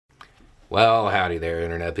Well, howdy there,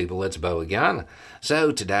 Internet people. It's Bo again.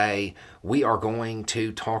 So today we are going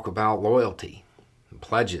to talk about loyalty, and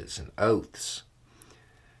pledges, and oaths,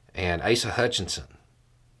 and Asa Hutchinson,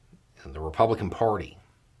 and the Republican Party.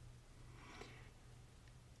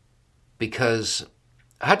 Because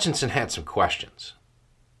Hutchinson had some questions.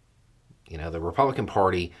 You know, the Republican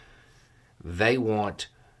Party, they want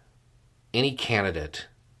any candidate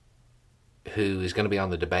who is going to be on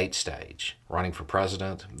the debate stage running for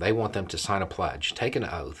president, they want them to sign a pledge, take an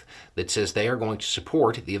oath that says they are going to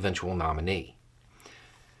support the eventual nominee.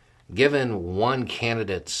 Given one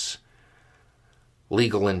candidate's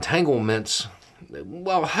legal entanglements,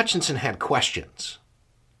 well, Hutchinson had questions.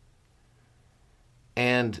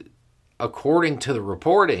 And according to the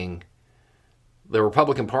reporting, the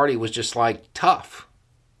Republican Party was just like, tough.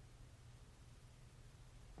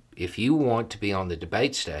 If you want to be on the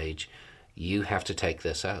debate stage, you have to take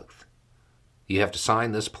this oath. You have to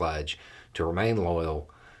sign this pledge to remain loyal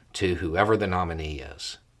to whoever the nominee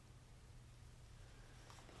is.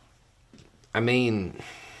 I mean,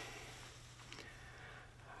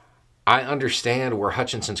 I understand where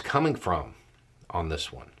Hutchinson's coming from on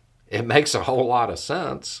this one. It makes a whole lot of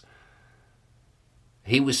sense.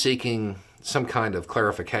 He was seeking some kind of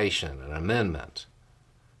clarification, an amendment,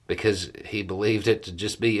 because he believed it to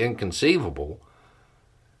just be inconceivable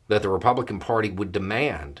that the Republican Party would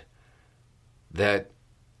demand that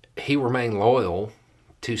he remain loyal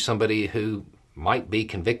to somebody who might be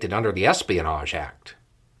convicted under the Espionage Act.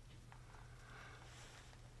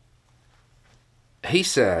 He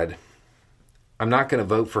said, I'm not going to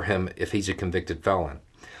vote for him if he's a convicted felon.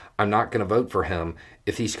 I'm not going to vote for him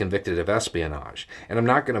if he's convicted of espionage. And I'm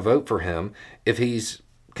not going to vote for him if he's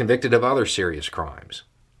convicted of other serious crimes.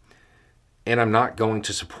 And I'm not going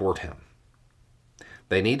to support him.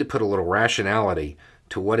 They need to put a little rationality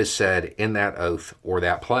to what is said in that oath or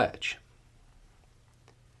that pledge.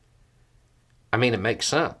 I mean, it makes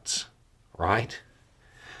sense, right?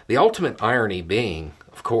 The ultimate irony being,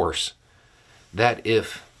 of course, that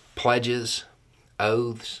if pledges,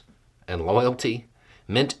 oaths, and loyalty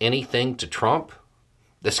meant anything to Trump,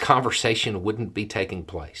 this conversation wouldn't be taking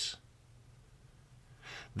place.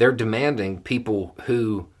 They're demanding people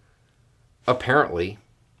who apparently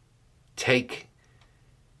take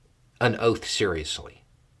an oath seriously,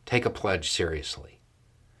 take a pledge seriously.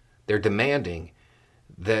 They're demanding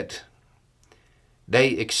that they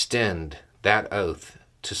extend that oath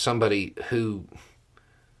to somebody who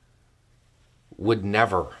would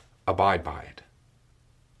never abide by it.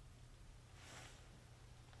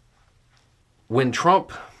 When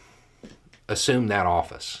Trump assumed that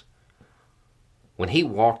office, when he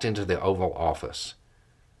walked into the Oval Office,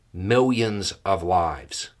 millions of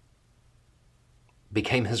lives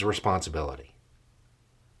became his responsibility.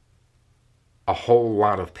 A whole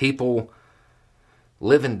lot of people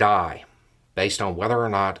live and die based on whether or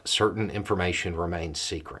not certain information remains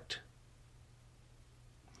secret.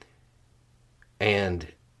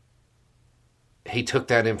 And he took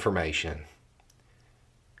that information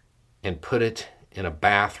and put it in a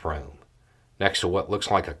bathroom next to what looks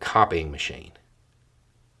like a copying machine.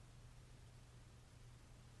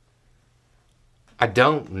 I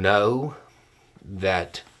don't know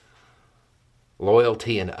that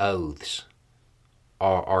loyalty and oaths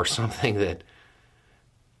are something that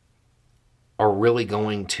are really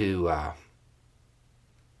going to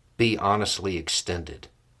be honestly extended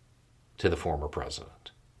to the former president.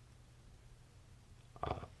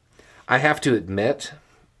 I have to admit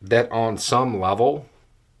that on some level,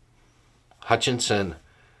 Hutchinson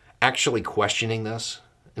actually questioning this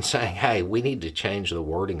and saying, hey, we need to change the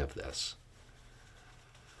wording of this.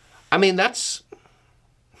 I mean, it's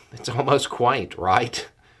almost quaint, right?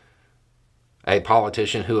 A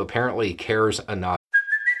politician who apparently cares enough.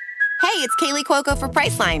 Hey, it's Kaylee Cuoco for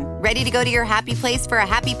Priceline. Ready to go to your happy place for a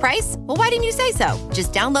happy price? Well, why didn't you say so?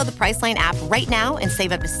 Just download the Priceline app right now and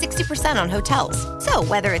save up to 60% on hotels. So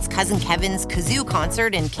whether it's Cousin Kevin's Kazoo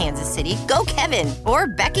Concert in Kansas City, go Kevin, or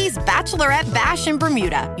Becky's Bachelorette Bash in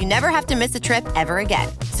Bermuda, you never have to miss a trip ever again.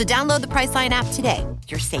 So download the Priceline app today.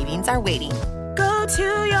 Your savings are waiting. Go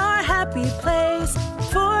to your happy place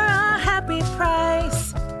for a happy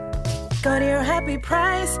price. Go to your happy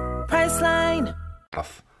price, Priceline.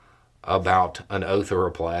 About an oath or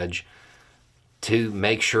a pledge to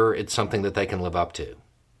make sure it's something that they can live up to.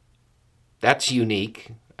 That's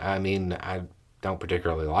unique. I mean, I don't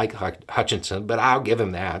particularly like Hutchinson, but I'll give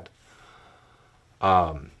him that.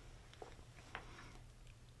 I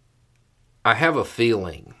have a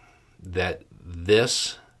feeling that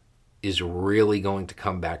this is really going to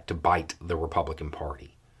come back to bite the Republican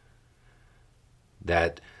Party.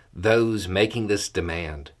 That those making this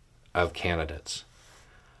demand of candidates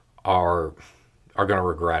are going to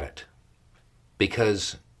regret it.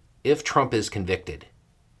 Because if Trump is convicted,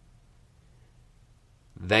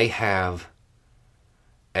 they have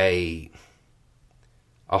a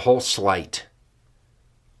whole slate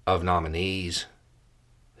of nominees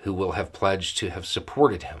who will have pledged to have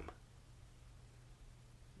supported him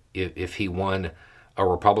if he won a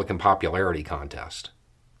Republican popularity contest.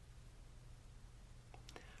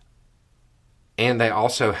 And they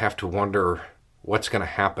also have to wonder what's going to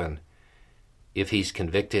happen if he's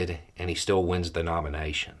convicted and he still wins the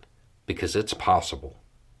nomination, because it's possible.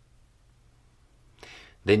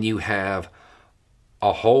 Then you have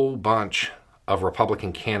a whole bunch of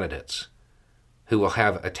Republican candidates who will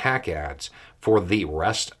have attack ads for the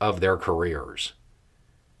rest of their careers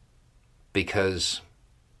because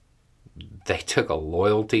they took a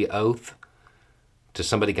loyalty oath to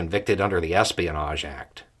somebody convicted under the Espionage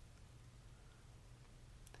Act.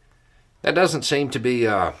 That doesn't seem to be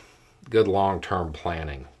good long-term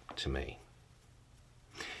planning to me.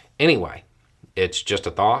 Anyway, it's just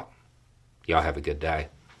a thought. Y'all have a good day.